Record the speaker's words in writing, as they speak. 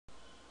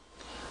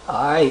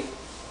Alright,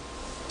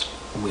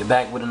 we're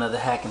back with another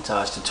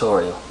Hackintosh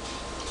tutorial.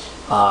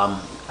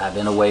 I've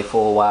been away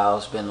for a while.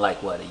 It's been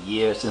like what, a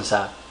year since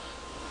I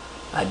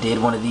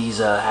did one of these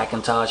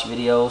Hackintosh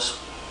videos.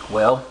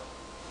 Well,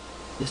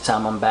 this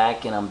time I'm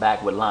back, and I'm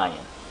back with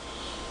Lion.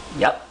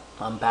 Yep,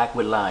 I'm back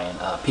with Lion.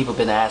 People have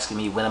been asking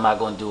me when am I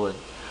going to do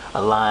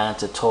a Lion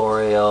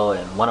tutorial,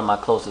 and one of my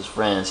closest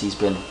friends, he's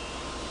been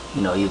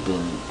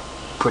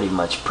pretty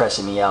much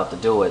pressing me out to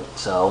do it.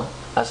 So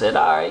I said,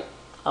 alright,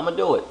 I'm gonna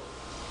do it.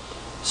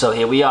 So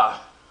here we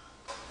are.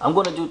 I'm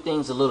going to do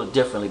things a little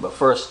differently, but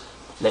first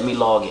let me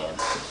log in.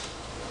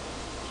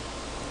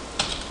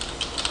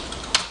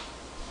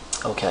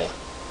 Okay.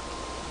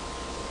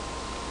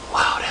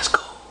 Wow, that's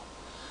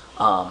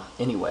cool.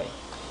 Anyway,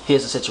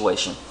 here's the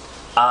situation.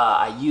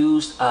 I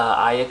used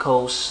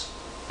Iatkos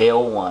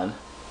L1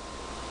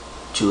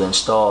 to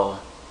install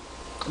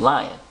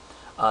Lion.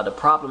 The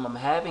problem I'm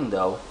having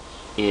though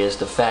is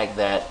the fact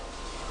that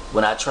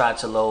when I try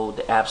to load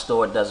the App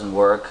Store, it doesn't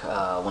work.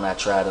 When I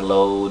try to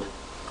load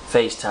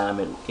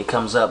FaceTime, it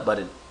comes up, but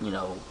it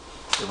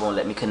won't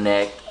let me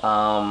connect.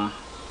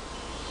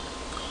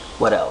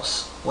 What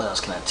else? What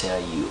else can I tell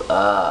you?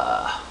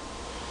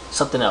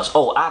 Something else.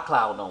 Oh,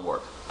 iCloud don't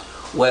work.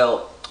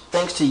 Well,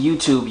 thanks to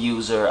YouTube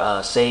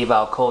user Save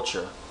Our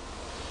Culture,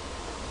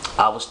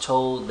 I was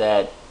told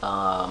that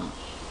I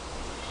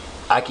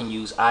can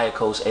use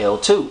Iatkos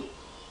L2.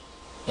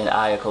 And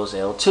Iatkos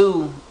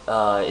L2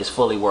 is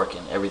fully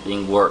working.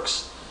 Everything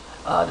works.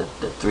 The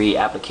three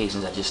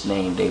applications I just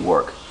named, they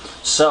work.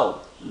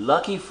 So,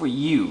 lucky for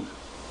you,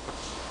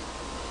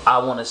 I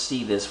want to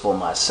see this for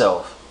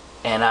myself,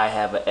 and I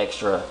have an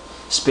extra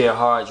spare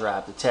hard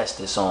drive to test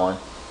this on.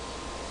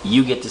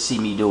 You get to see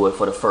me do it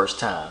for the first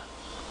time.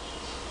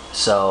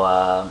 So,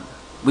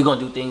 we're going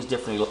to do things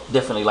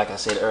differently, like I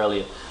said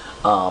earlier.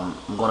 I'm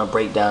going to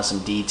break down some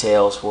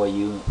details for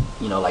you,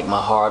 like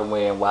my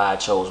hardware and why I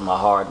chose my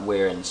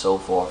hardware and so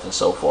forth and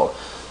so forth.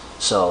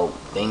 So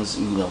things,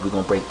 we're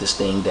going to break this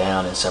thing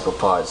down in separate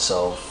parts.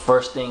 So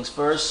first things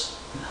first,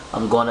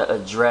 I'm going to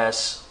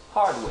address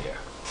hardware.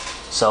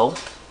 So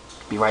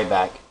be right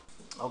back.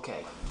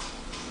 Okay,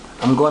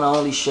 I'm going to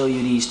only show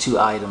you these two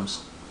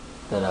items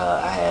that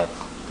I have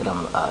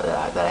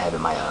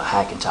in my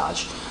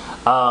Hackintosh.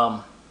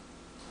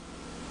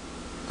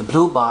 The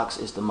blue box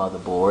is the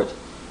motherboard,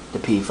 the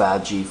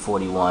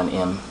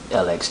P5G41M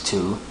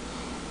LX2,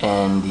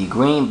 and the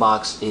green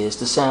box is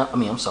the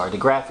the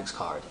graphics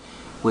card,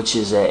 which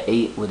is a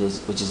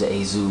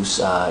ASUS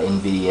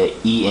NVIDIA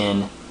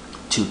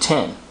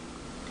EN210.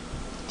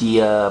 The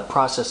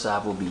processor I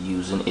will be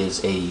using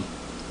is a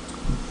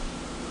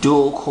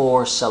dual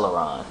core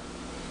celeron.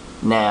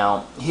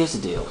 Now here's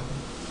the deal.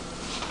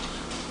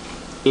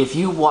 If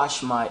you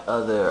watch my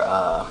other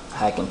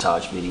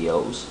Hackintosh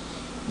videos,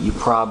 you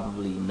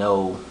probably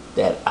know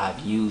that I've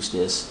used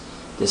this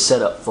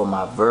setup for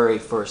my very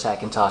first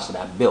Hackintosh that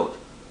I built.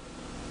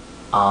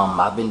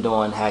 I've been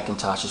doing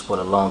Hackintoshes for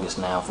the longest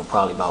now, for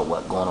probably about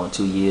what, going on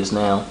 2 years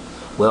now.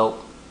 Well,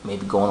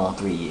 maybe going on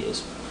 3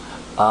 years.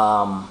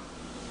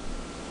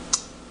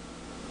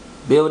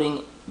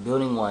 Building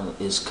one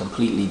is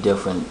completely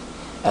different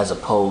as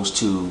opposed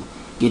to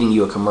getting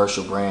you a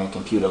commercial brand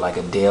computer like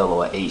a Dell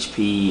or a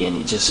HP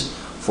and just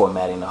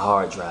formatting the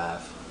hard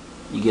drive.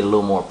 You get a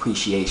little more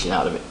appreciation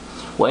out of it.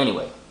 Well,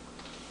 anyway,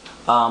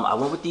 I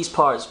went with these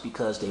parts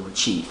because they were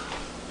cheap.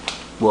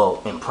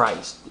 Well, in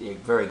price, they're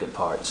very good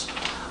parts.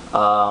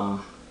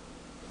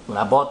 When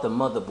I bought the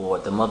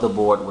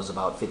motherboard was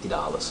about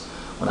 $50.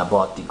 When I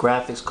bought the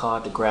graphics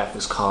card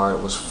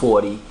was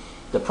 $40.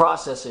 The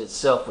processor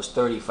itself was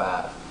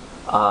 $35.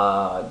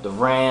 The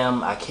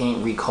RAM, I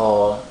can't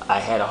recall. I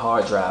had a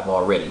hard drive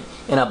already,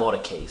 and I bought a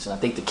case, and I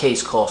think the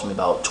case cost me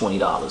about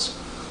 $20.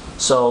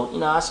 So,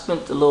 I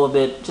spent a little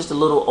bit, just a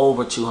little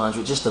over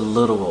 $200, just a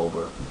little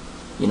over.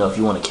 If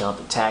you want to count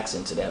the tax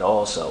into that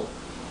also.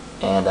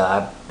 And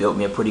I built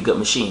me a pretty good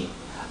machine.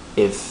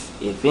 If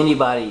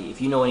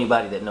you know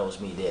anybody that knows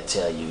me, they'll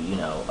tell you,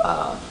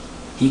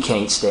 he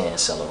can't stand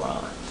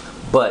celeron.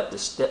 But the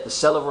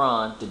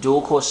celeron, the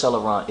dual core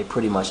celeron, it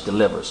pretty much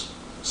delivers.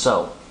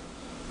 So,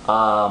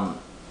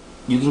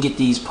 you can get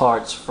these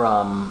parts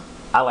from,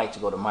 I like to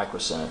go to Micro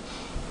Center.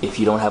 If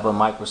you don't have a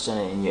Micro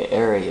Center in your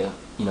area,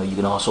 you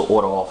can also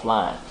order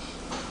offline.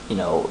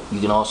 You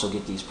can also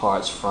get these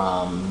parts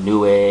from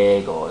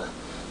Newegg or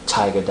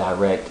Tiger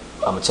Direct.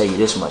 I'm gonna tell you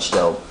this much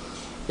though,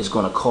 it's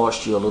gonna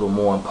cost you a little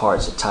more in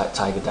parts at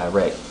Tiger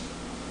Direct.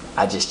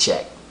 I just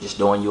checked, just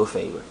doing you a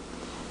favor.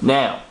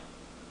 Now,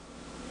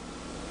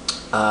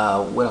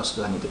 what else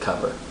do I need to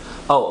cover?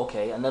 Oh,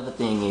 okay, another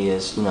thing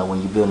is,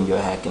 when you're building your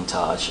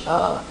Hackintosh,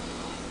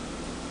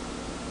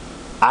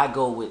 I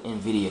go with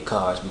NVIDIA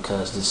cards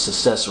because the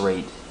success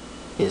rate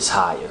is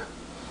higher.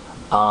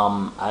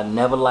 I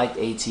never liked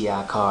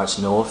ATI cards,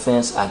 no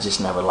offense, I just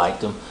never liked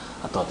them.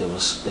 I thought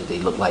they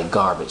looked like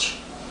garbage.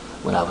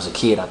 When I was a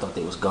kid, I thought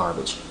they was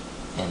garbage,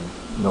 and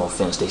no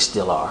offense, they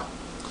still are.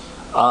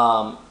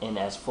 And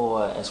as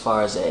far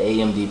as the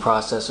AMD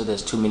processor,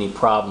 there's too many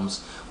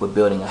problems with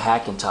building a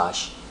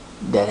Hackintosh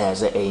that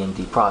has an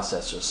AMD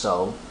processor,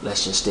 so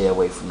let's just stay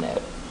away from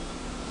that.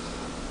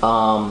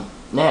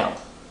 Now,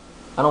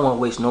 I don't want to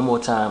waste no more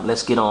time.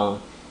 Let's get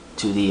on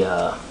to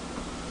the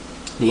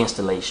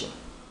installation.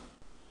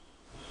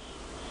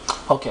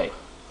 Okay,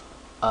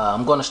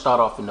 I'm going to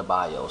start off in the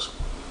BIOS,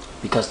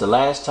 because the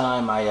last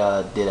time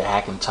I did a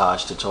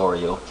Hackintosh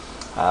tutorial,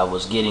 I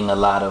was getting a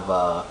lot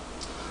of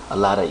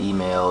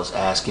emails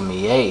asking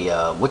me, hey,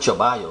 what your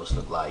BIOS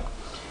look like,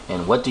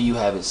 and what do you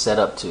have it set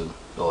up to,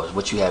 or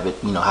what you have it,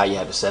 you know, how you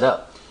have it set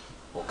up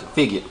or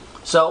configured.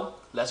 So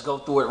let's go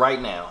through it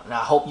right now, and I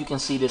hope you can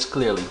see this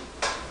clearly.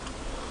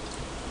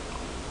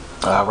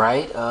 All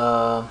right,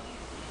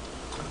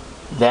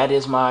 that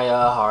is my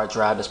hard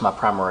drive. That's my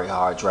primary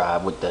hard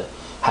drive with the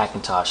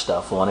Hackintosh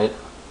stuff on it.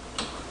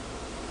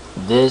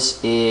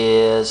 This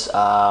is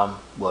well,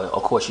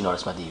 of course, you know,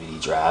 that's my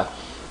DVD drive,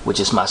 which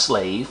is my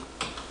slave,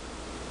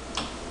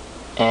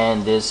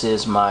 and this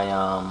is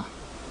my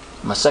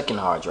my second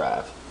hard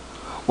drive.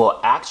 Well,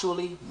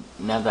 actually,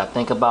 now that I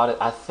think about it,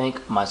 I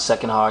think my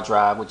second hard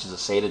drive, which is a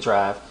SATA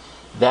drive,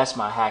 that's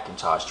my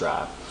Hackintosh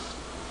drive.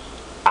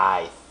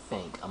 I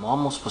think, I'm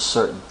almost for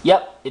certain.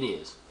 Yep, it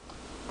is.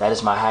 That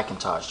is my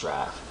Hackintosh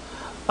drive.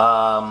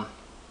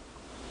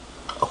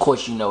 Of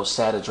course, you know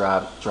SATA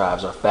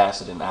drives are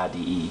faster than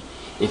IDE.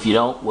 If you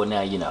don't, well,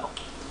 now you know.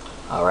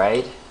 All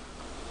right.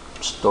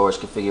 Storage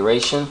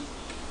configuration.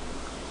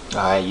 All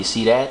right, you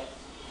see that?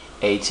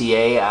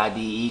 ATA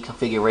IDE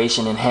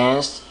configuration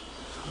enhanced.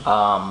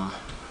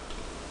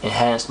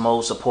 Enhanced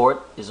mode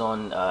support is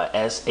on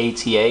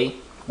SATA.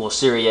 Well,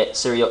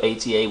 serial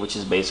ATA, which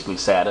is basically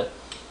SATA.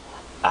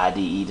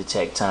 IDE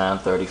detect time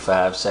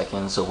 35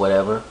 seconds or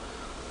whatever.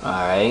 All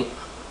right.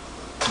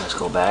 Let's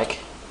go back.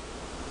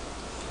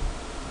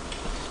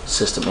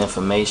 System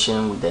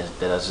information,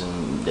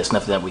 that's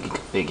nothing that we can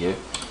configure.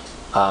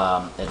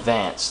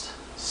 Advanced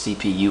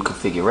CPU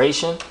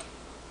configuration.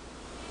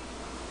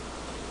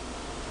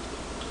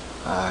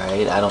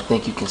 Alright, I don't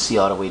think you can see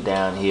all the way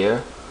down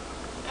here.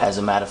 As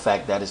a matter of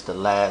fact, that is the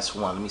last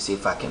one. Let me see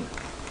if I can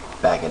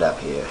back it up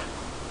here.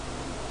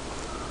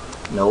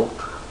 Nope.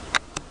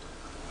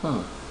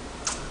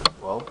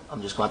 Well,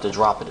 I'm just going to have to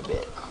drop it a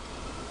bit.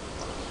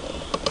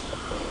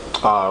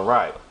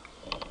 Alright.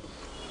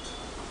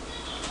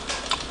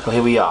 So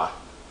here we are.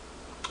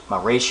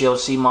 My ratio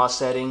CMOS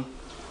setting,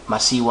 my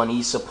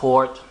C1E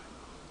support,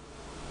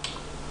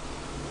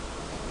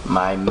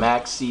 my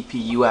max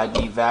CPU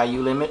ID value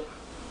limit,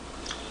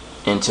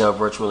 Intel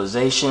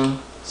virtualization,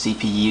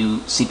 CPU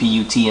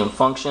TM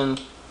function,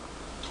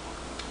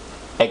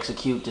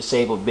 execute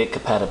disabled bit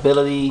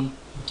compatibility,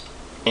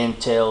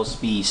 Intel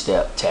speed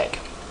step tech.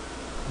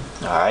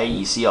 Alright,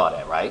 you see all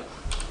that, right?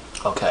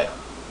 Okay.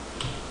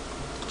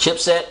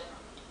 Chipset,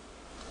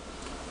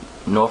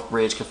 North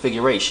Bridge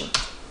configuration.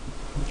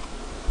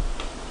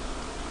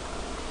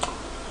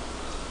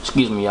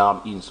 Excuse me,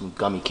 y'all, I'm eating some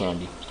gummy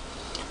candy.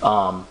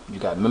 You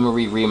got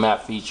memory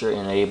remap feature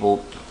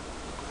enabled.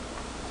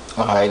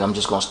 Alright, I'm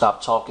just going to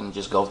stop talking and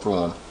just go through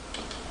them.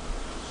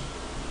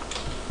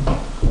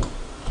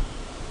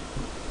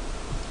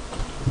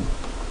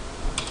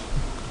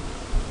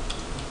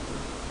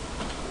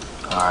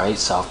 Alright,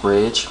 South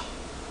Bridge.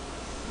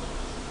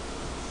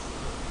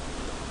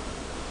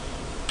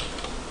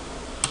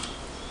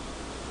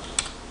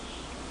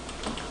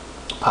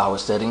 Power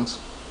settings.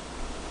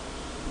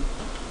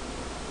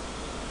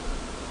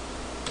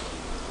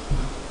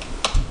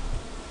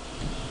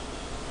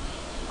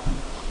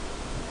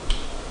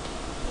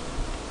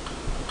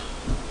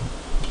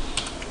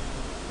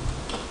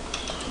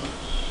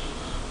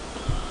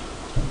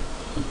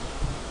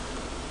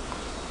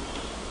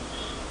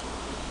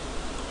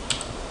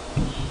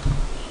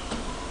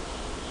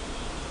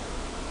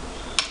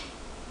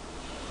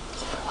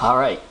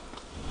 Alright,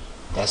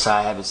 that's how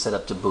I have it set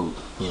up to boot.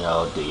 You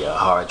know, the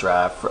hard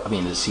drive,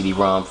 the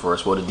CD-ROM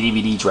first, well, the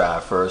DVD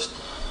drive first,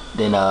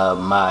 then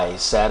my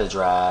SATA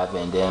drive,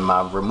 and then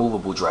my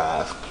removable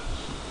drive.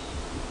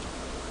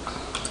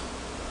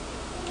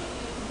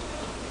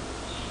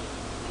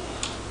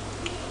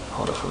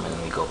 Hold on for a minute,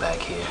 let me go back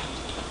here.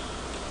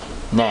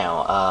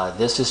 Now,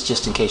 this is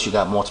just in case you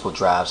got multiple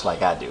drives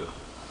like I do.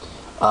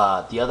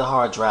 The other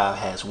hard drive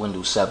has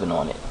Windows 7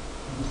 on it.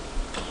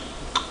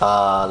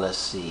 Let's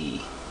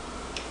see.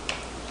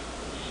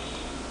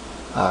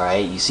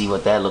 Alright, you see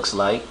what that looks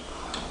like.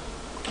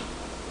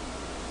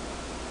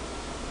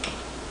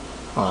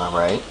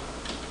 Alright.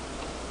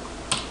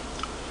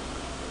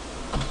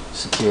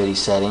 Security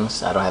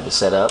settings, I don't have it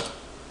set up.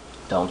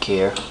 Don't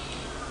care.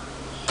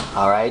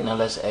 Alright, now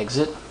let's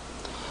exit.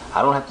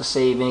 I don't have to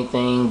save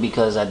anything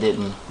because I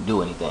didn't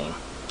do anything.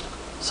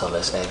 So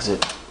let's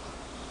exit.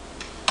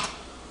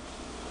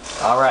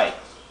 Alright,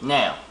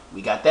 now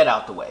we got that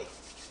out the way.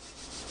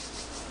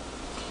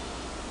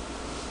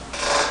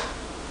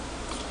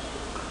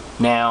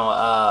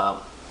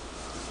 Now,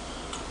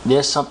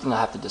 there's something I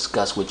have to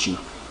discuss with you,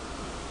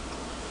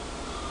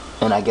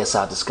 and I guess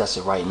I'll discuss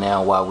it right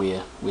now while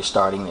we're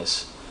starting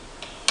this.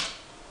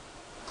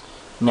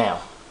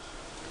 Now,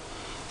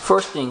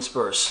 first things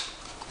first,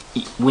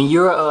 when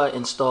you're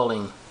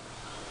installing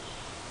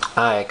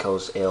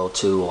Iatkos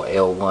L2 or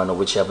L1 or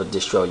whichever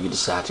distro you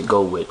decide to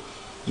go with,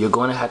 you're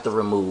going to have to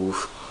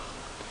remove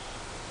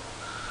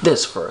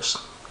this first,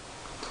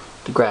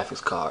 the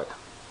graphics card.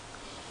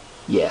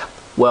 Yeah,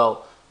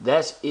 well,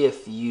 that's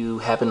if you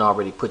haven't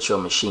already put your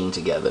machine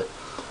together,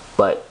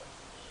 but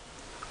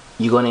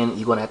you're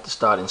gonna have to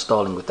start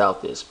installing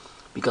without this,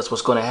 because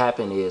what's going to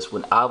happen is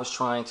when I was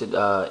trying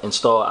to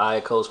install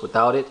Iatkos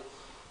without it,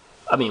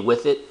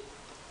 with it,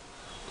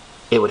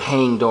 it would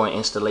hang during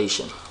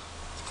installation.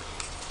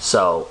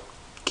 So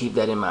keep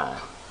that in mind.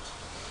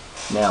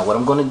 Now what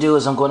I'm going to do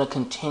is I'm going to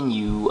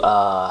continue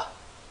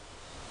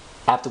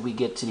after we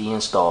get to the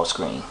install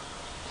screen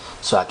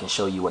so I can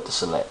show you what to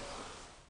select.